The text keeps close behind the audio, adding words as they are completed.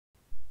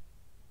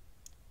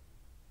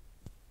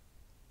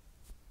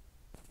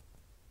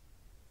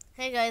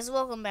Hey guys,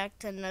 welcome back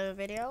to another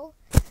video.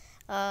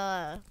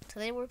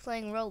 Today we're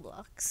playing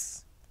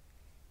Roblox.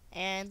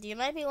 And you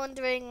might be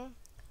wondering,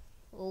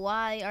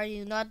 why are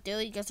you not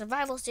doing a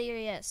survival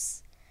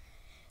series?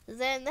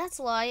 Then that's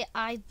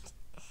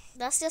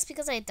just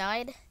because I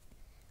died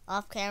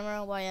off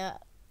camera while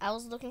I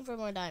was looking for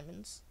more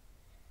diamonds.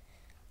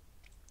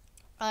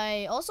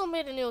 I also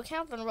made a new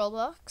account on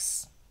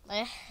Roblox.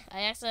 I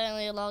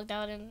accidentally logged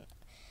out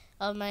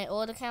of my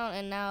old account,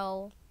 and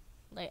now,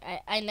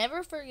 I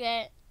never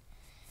forget.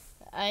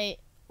 I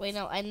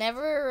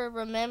never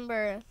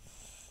remember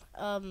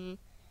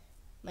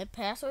my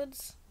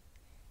passwords.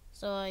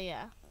 So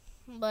yeah.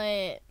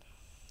 But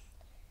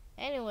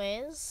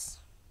anyways,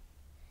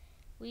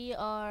 we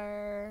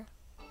are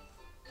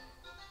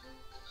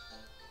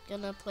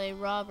gonna play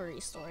robbery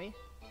story.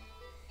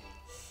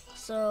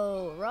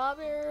 So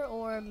robber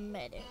or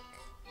medic?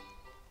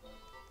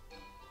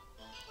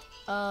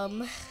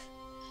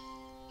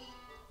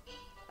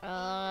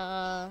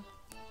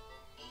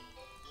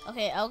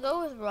 Okay, I'll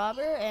go with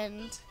robber,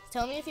 and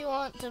tell me if you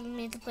want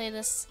me to play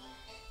this.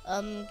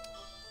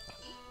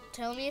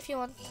 Tell me if you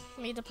want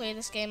me to play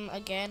this game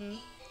again,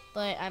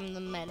 but I'm the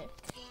medic.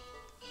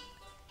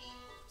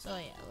 So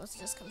yeah, let's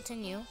just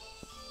continue.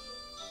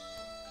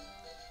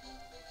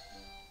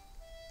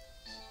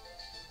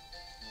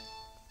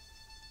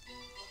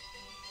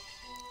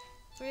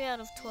 Three out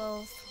of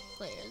 12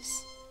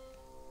 players.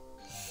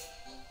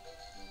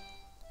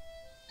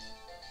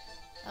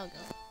 I'll go.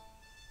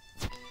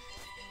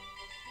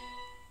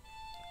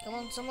 Come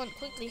on, someone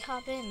quickly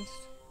hop in.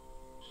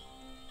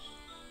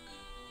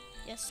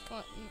 Yes, come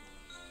on.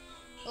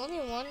 Only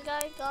one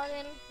guy got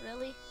in?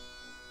 Really?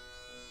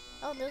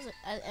 Oh,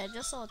 I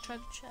just saw a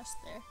treasure chest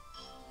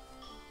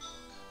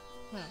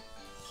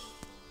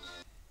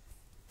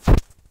there.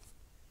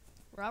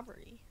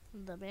 Robbery.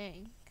 The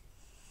bank.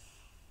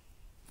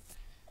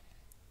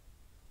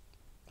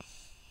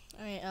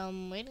 Alright,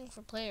 waiting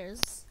for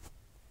players.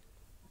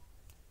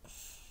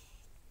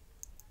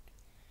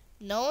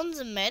 No one's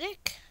a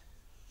medic?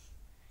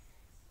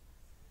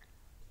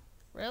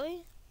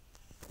 Really?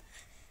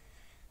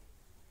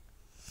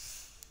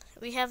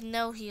 We have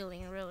no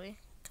healing, really.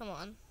 Come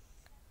on.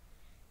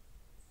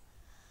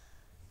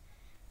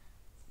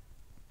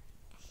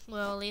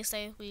 Well, at least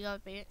we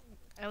got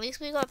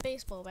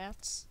baseball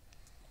bats.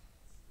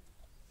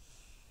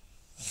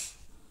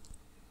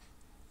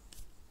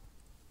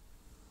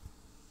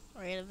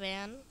 Alright, a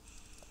van.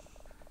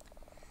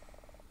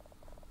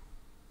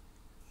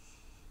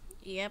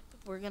 Yep,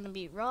 we're gonna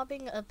be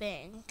robbing a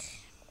bank.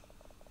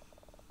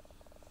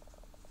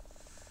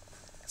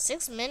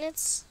 6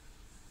 minutes?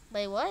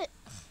 Wait, what?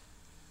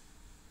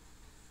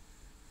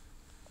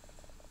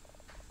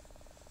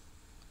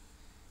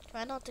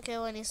 Try not to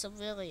kill any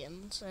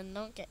civilians and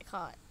don't get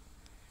caught.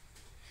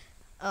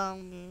 Okay. Oh,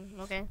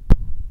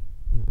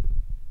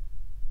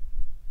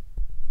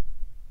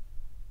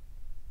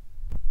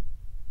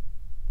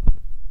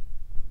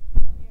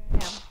 here I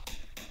am.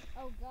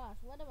 Oh gosh,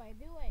 what am I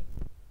doing?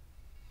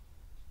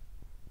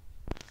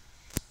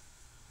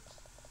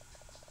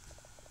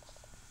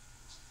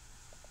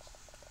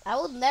 I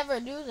would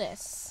never do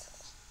this.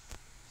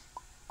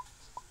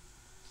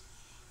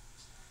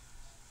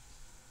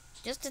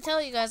 Just to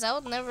tell you guys, I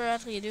would never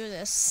actually do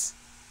this.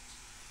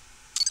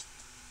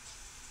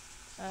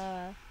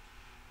 Oh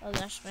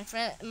gosh, my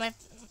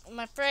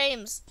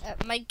frames,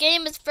 my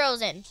game is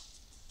frozen.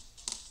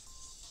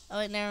 Oh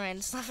wait, never mind,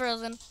 it's not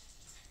frozen.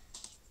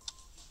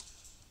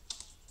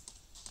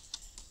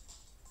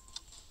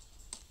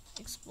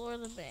 Explore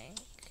the bank.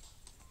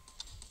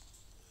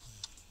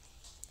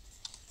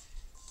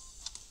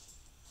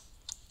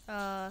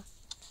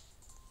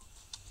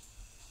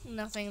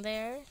 Nothing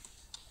there.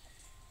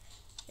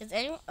 Is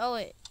anyone? Oh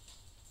wait.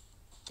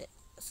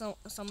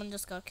 Someone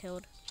just got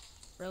killed.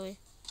 Really?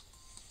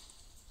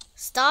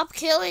 Stop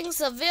killing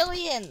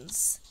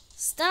civilians!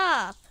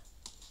 Stop!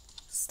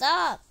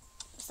 Stop!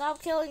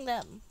 Stop killing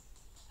them.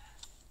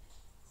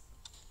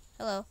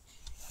 Hello.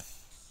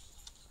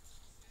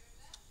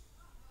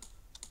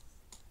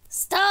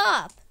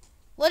 Stop!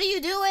 What are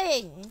you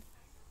doing?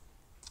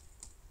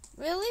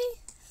 Really?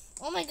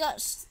 Oh my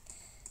gosh.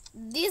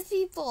 These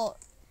people.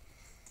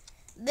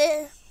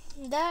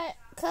 That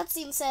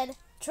cutscene said,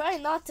 try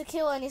not to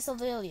kill any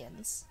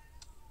civilians.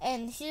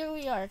 And here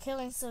we are,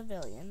 killing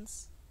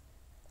civilians.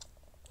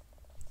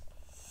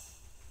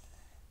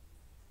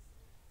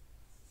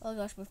 Oh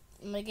gosh,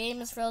 my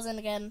game is frozen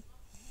again.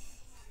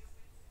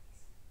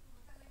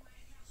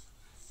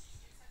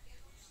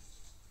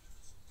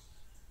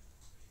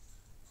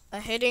 A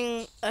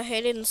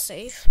hidden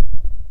safe.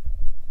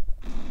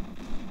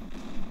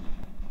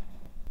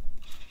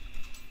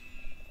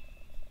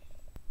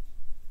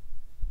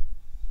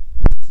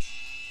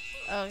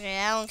 Okay,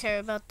 I don't care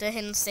about the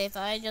hidden safe.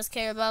 I just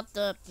care about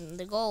the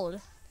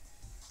gold.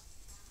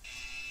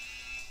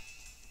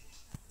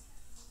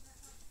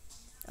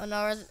 Oh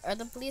no, are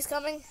the police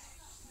coming?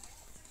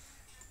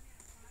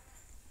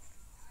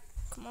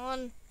 Come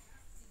on.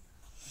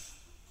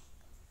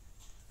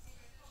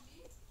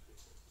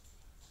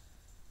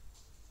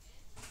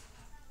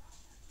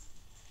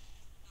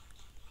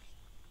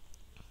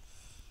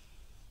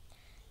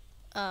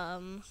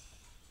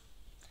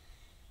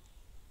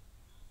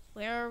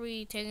 where are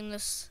we taking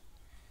this?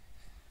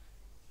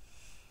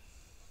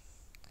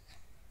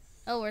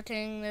 Oh, we're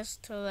taking this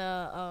to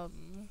the,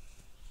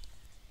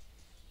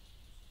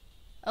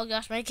 oh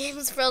gosh, my game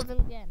is frozen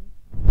again.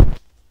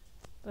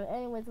 But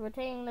anyways, we're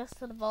taking this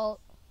to the vault.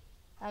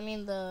 I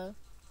mean the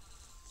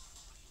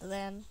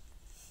van.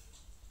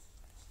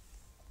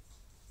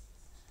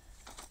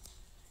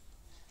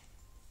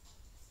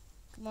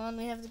 Come on,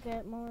 we have to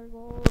get more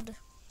gold.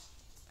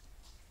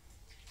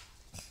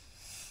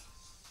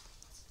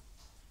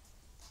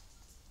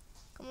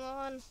 Come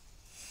on.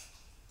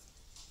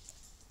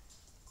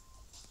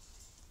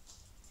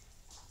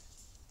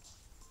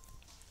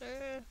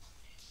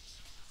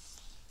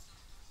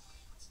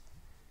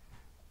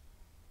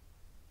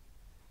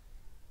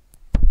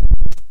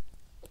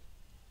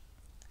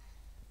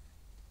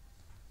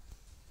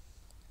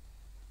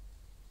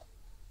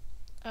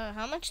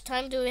 How much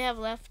time do we have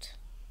left?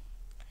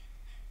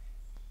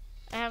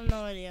 I have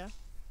no idea.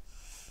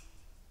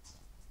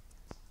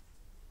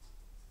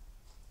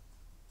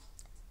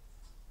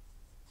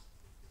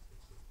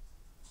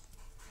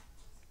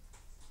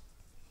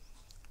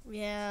 We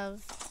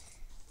have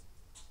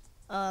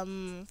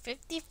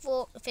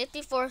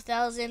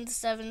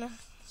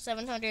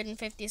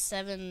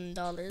 54,757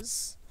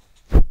 $.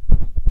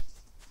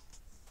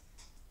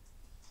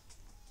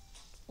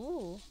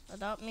 Ooh,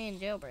 adopt me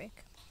and jailbreak.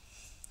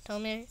 Tell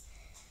me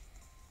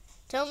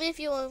if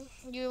you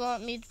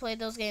want me to play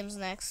those games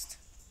next.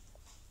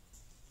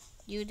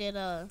 You did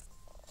a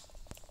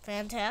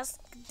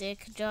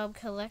fantastic job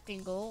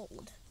collecting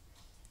gold.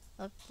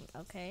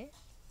 Okay.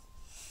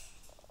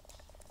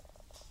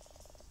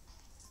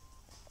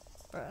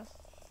 Bruh.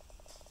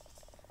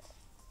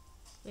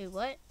 Wait,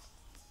 what?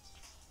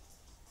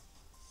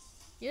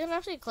 You didn't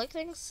actually click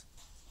things?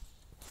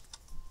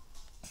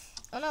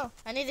 Oh no,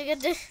 I need to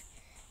get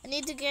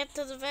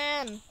to the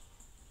van.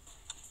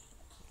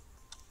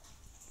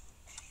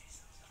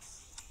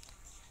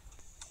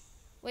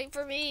 Wait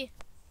for me.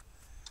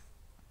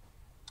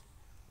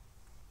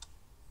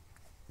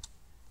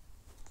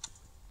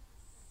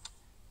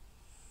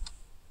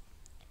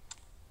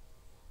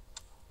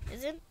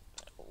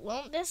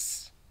 Won't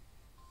this?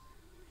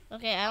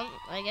 Okay,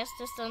 I guess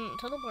this doesn't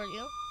teleport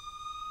you.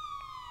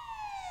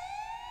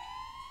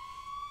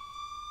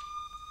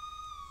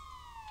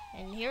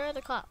 And here are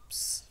the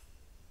cops.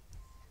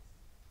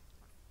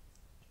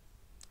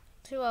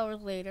 2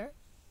 hours later.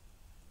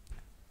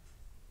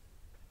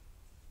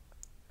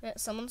 Yeah,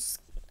 someone's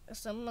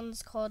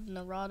called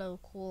Narado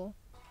cool.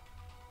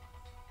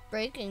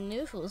 Breaking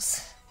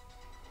news.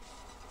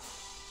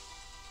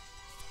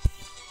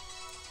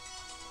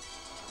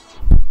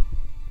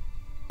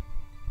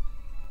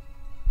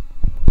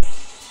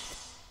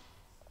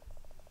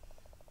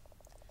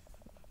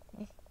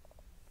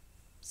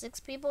 Six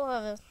people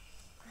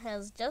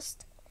has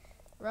just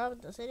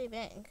robbed the city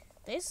bank.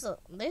 They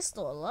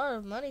stole a lot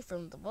of money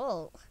from the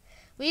vault.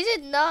 We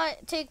did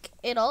not take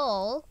it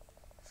all.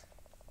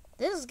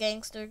 This is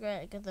Gangster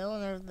Greg, the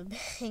owner of the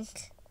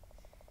bank,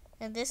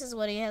 and this is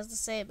what he has to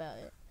say about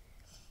it.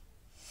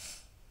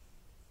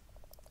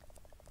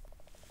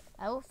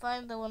 I will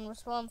find the one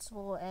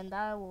responsible, and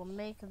I will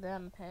make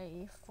them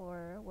pay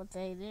for what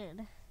they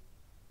did.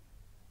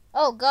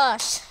 Oh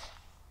gosh.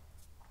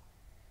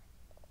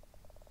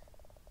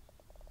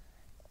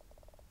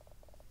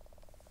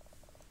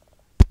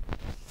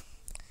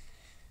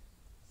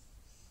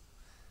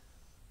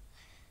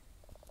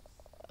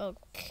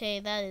 Okay,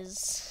 that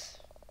is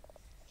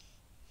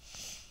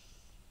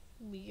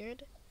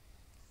weird.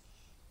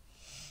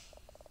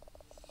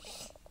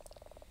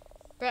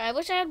 Bro, I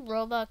wish I had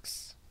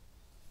Robux.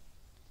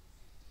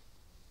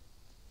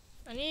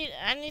 I need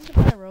to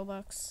buy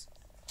Robux.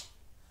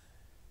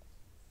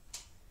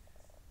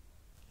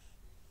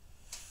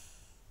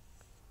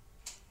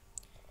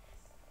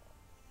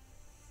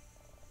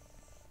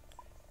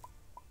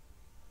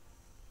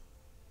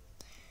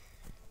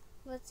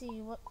 Let's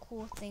see what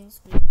cool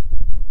things we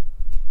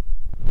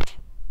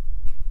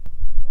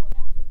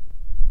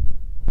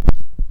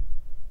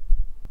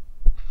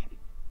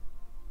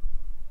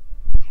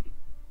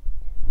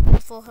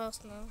full house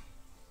now.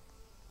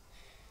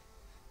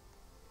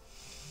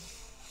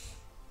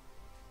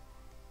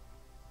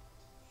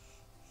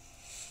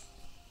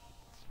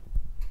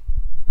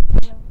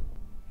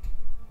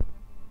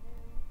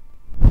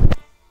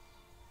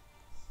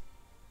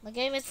 My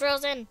game is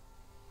frozen.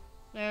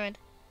 Alright.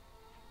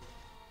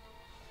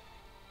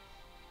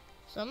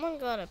 Someone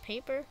got a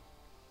paper?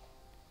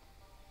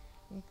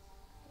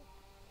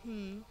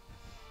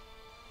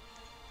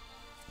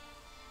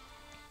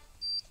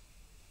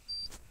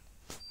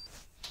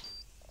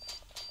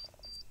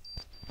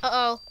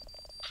 Uh-oh.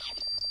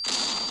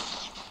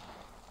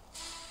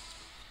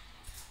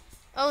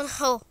 Oh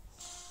no.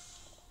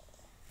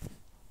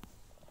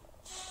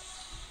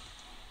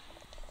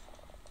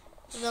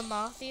 The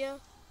mafia?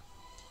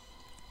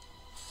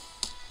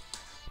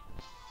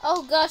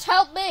 Oh gosh,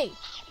 help me!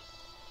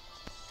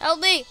 Help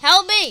me!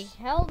 Help me!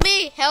 Help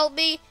me! Help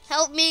me!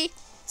 Help me!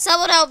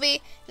 Someone help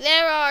me!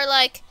 There are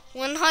like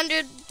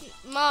 100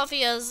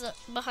 mafias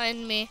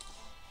behind me.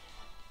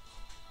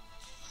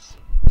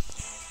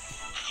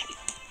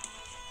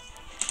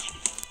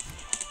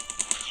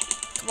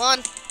 Come on.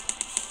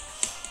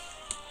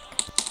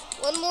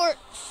 One more.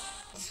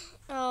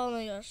 Oh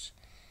my gosh.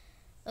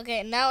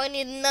 Okay, now I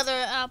need another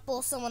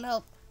apple. Someone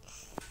help.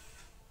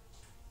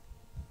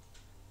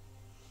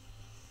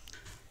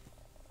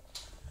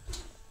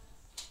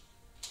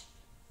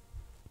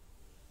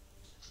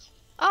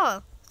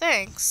 Oh,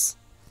 thanks.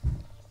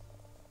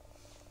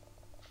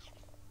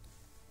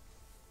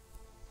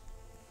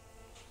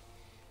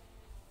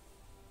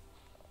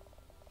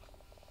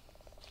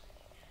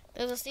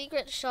 There's a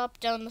secret shop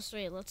down the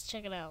street. Let's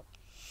check it out.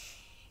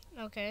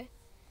 Okay.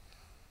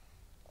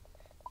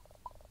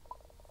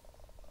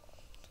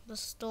 The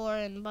store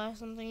and buy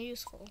something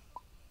useful.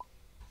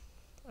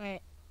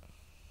 Alright.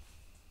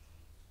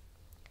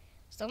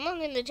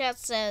 Someone in the chat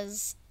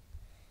says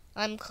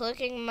I'm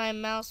clicking my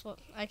mouse.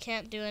 I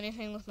can't do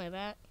anything with my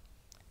bat.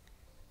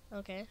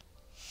 Okay.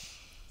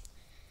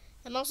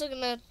 I'm also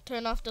gonna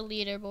turn off the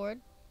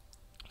leaderboard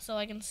so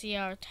I can see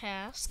our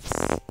tasks.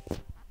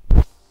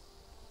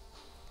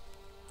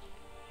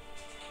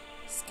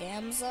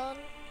 Scamazon?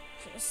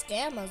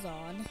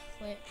 Scamazon?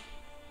 Wait.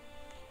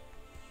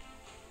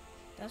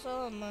 That's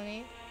all the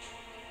money.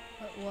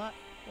 But what?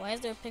 Why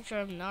is there a picture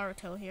of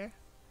Naruto here?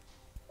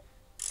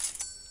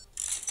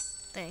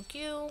 Thank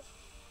you.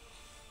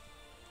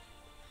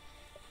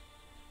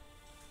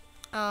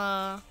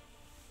 I'll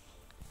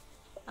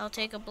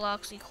take a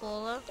Bloxy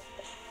Cola.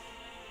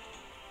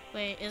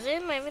 Wait, is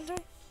it in my inventory?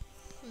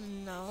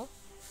 No.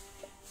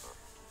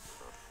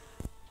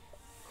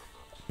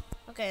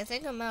 Okay, I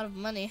think I'm out of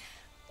money.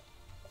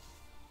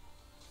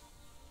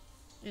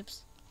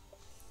 Oops.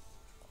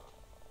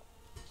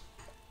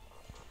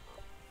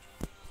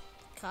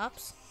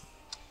 Cops?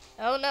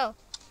 Oh no.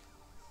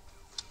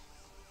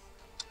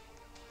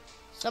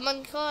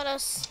 Someone caught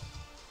us.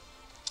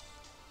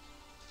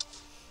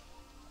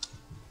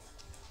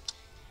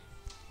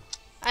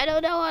 I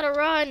don't know how to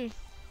run.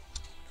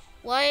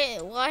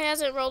 Why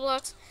hasn't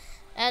Roblox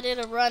added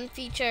a run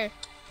feature?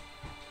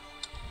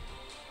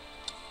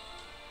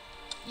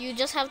 You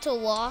just have to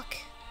walk.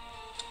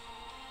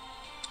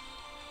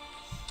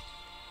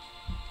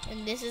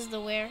 And this is the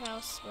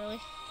warehouse, really?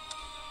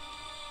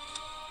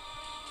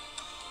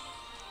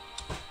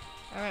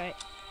 Alright.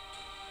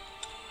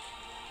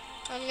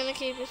 I'm gonna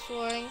keep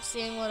exploring,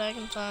 seeing what I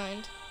can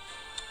find.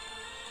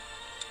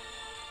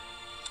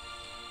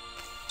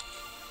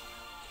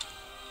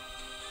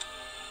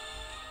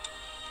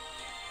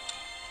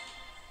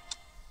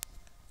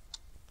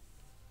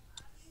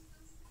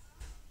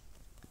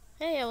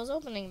 Hey, I was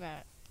opening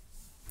that.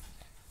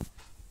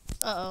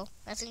 Uh-oh,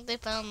 I think they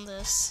found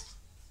this.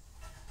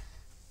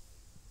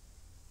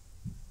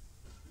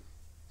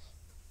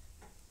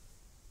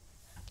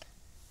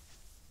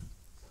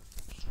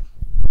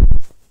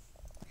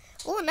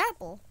 Oh, an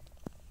apple.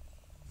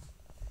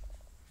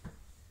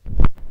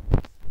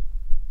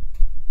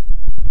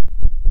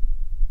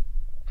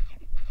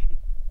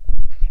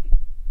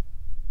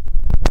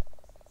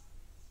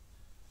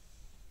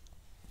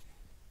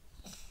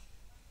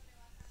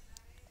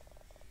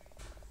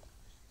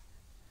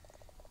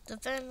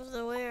 Defend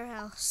the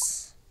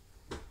warehouse.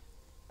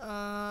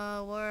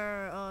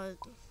 Where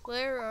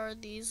are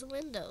these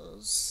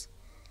windows?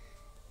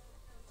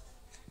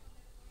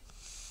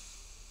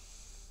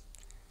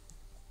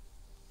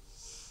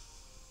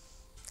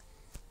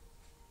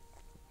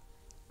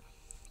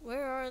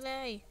 Where are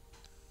they?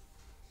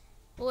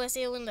 Oh, I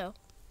see a window.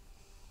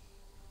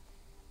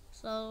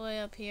 It's all the way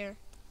up here.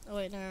 Oh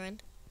wait, never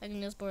mind. I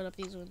can just board up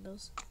these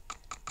windows.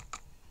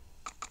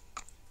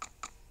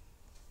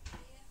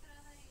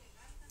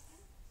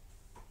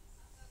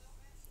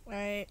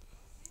 Alright.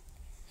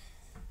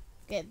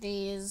 Get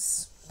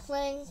these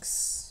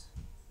planks.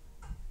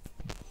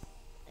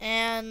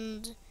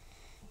 And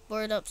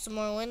board up some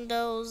more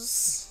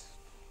windows.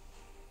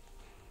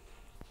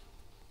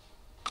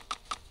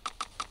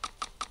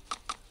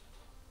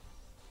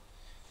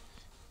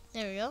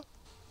 There we go.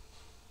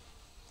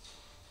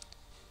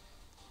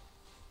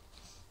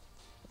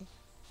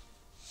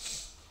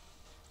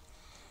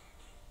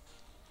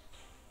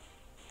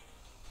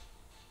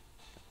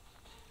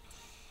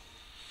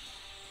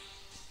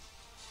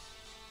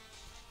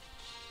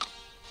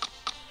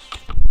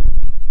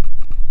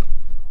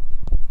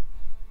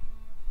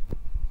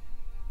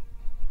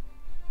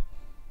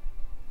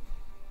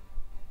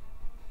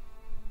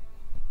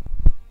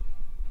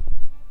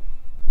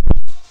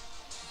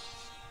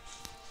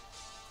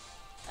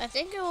 I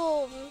think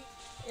it'll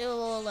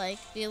like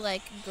be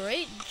like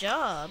great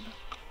job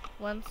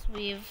once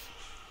we've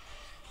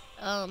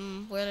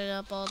boarded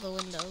up all the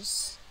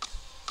windows.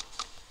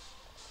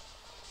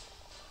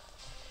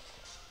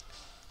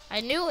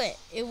 I knew it.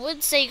 It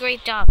would say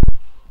great job.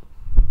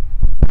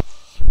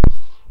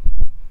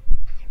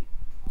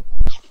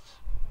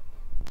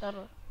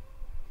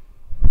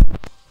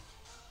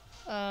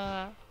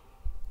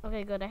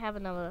 Okay, good. I have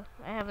another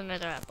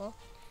apple.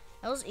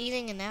 I was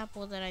eating an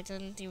apple that I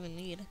didn't even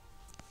need.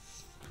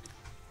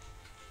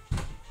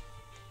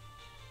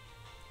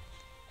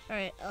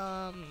 Alright,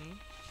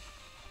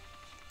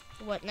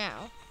 what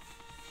now?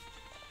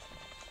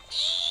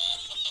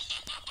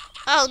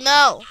 Oh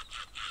no!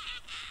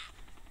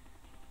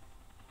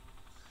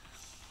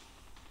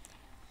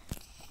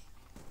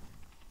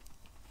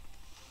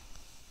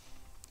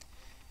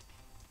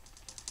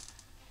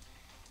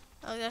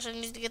 Oh gosh, I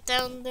need to get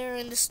down there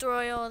and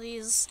destroy all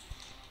these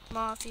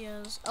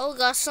mafias. Oh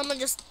gosh, someone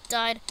just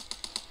died.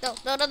 No,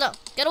 no, no, no.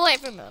 Get away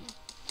from him.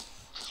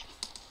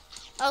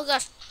 Oh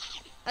gosh,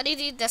 I need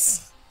to eat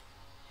this.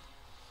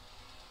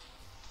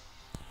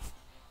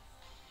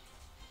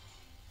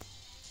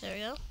 There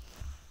we go.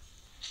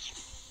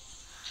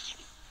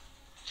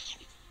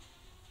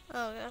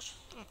 Oh gosh.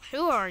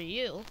 Who are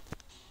you?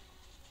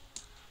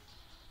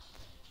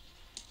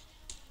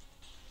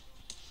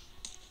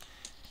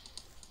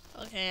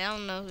 Okay, I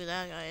don't know who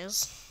that guy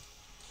is.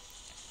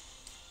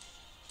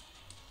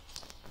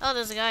 Oh,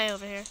 there's a guy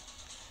over here.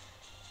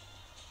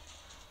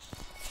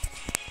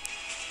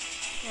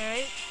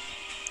 Alright.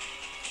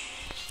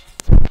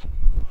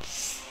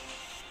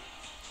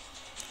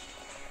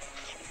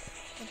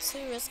 It's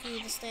too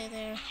risky to stay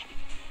there.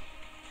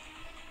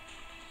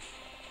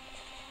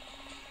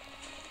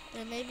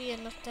 There may be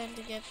enough time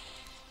to get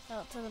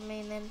out to the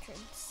main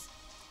entrance.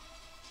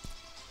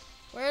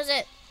 Where is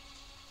it?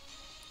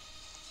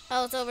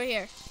 Oh, it's over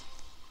here.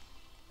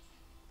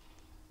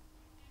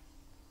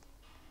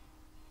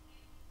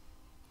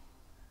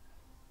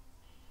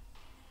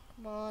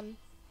 Come on.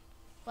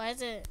 Why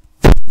is it?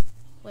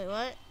 Wait,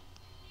 what?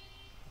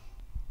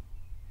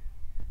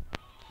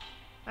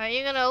 Are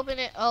you gonna open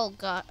it? Oh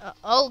god.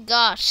 Oh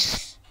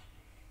gosh.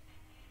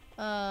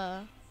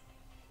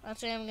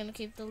 Actually, I'm gonna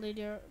keep the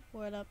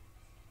leaderboard up.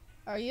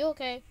 Are you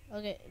okay?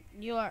 Okay,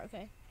 you are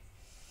okay.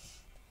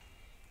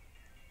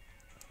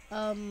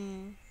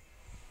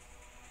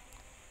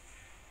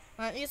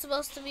 Aren't you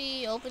supposed to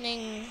be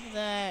opening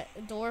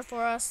that door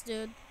for us,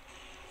 dude?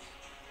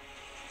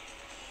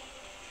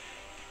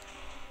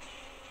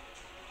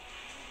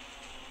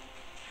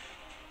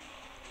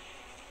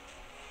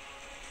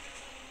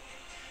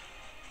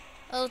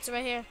 Oh, it's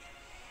right here.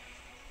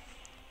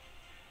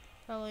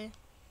 Probably.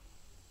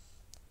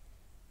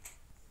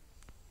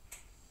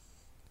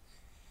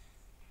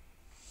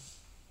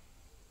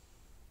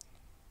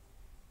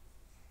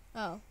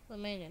 Oh, the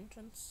main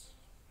entrance.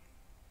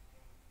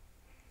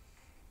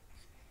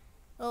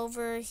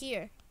 Over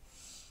here.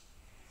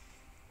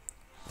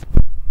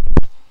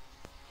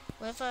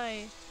 What if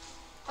I...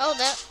 Oh,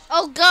 that...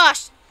 Oh,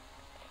 gosh!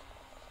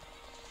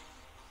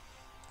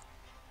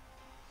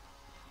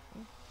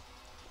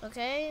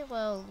 Okay,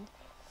 well...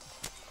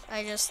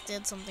 I just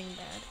did something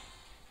bad.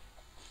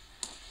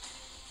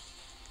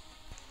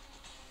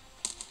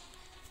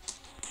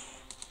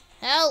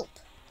 Help!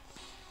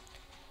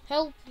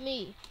 Help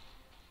me!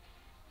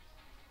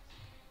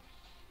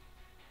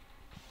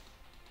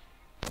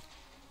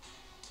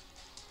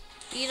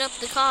 Beat up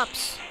the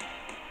cops.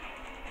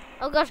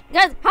 Oh gosh,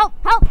 guys, help,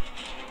 help!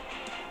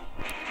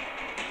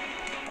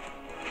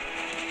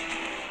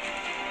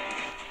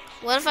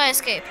 What if I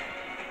escape?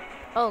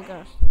 Oh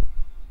gosh.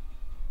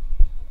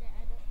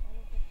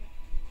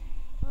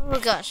 Oh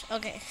gosh,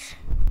 okay.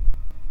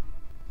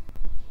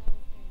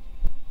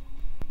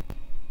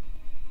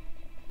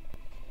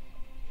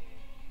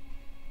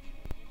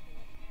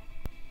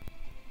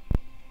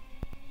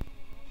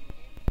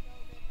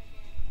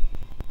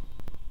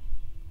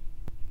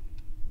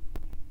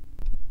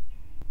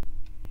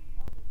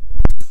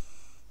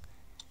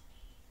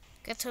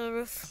 Get to the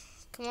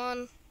roof. Come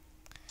on.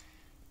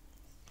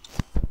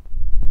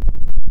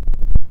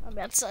 I'm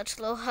at such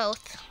low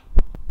health.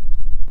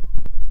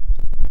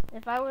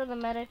 If I were the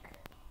medic,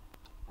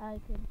 I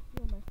could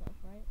heal myself,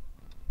 right?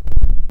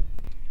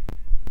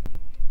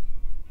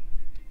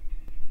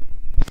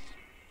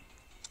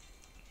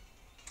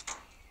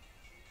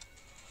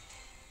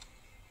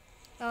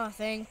 Oh,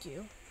 thank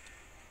you.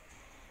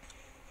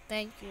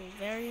 Thank you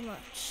very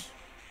much.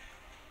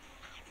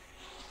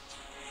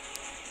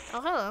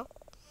 Oh, hello.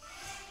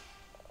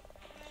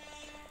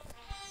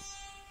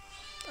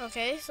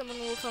 Okay, someone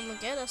will come and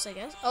get us, I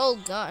guess. Oh,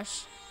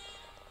 gosh.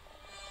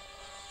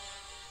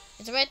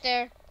 It's right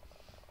there.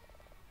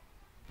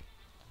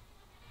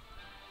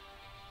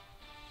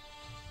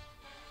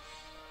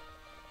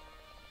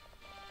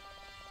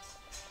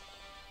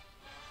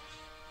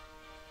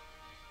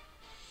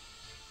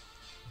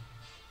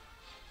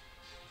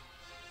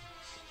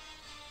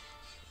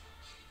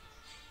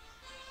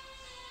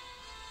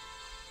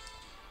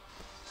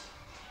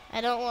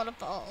 I don't want to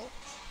fall.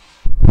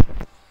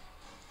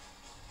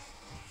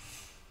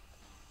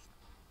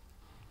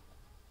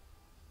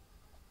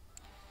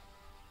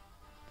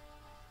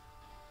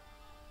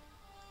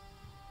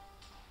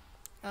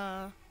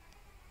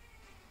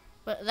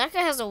 But that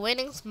guy has a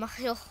winning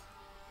smile.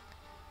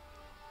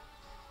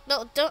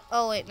 No, don't.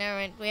 Oh wait, never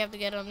mind. We have to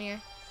get on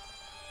here.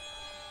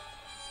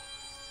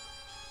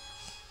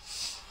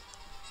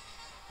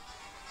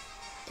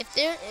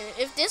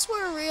 If this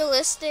were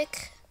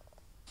realistic,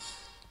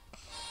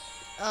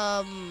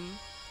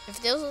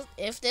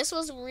 if this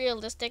was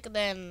realistic,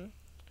 then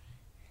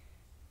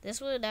This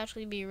would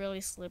actually be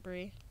really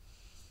slippery.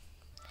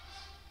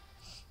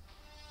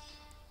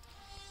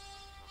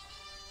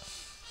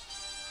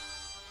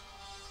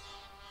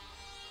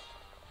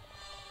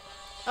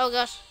 Oh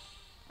gosh,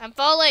 I'm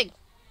falling.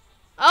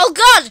 Oh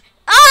god!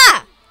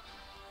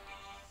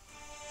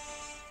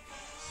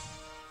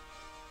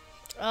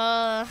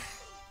 Ah!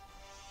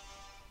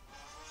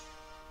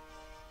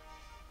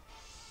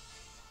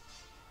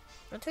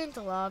 Return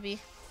to lobby.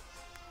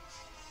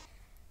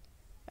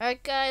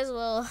 Alright guys,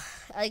 well,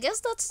 I guess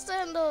that's the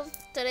end of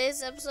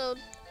today's episode.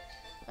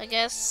 I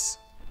guess.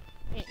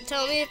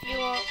 Tell me if you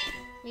want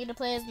me to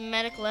play as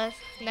medic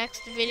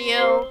next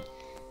video.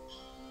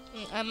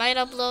 I might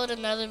upload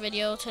another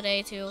video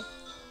today too.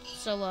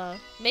 So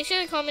make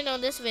sure to comment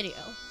on this video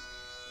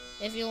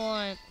if you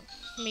want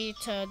me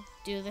to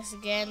do this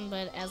again,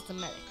 but as the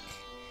medic.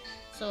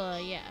 So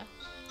yeah,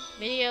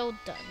 video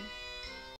done.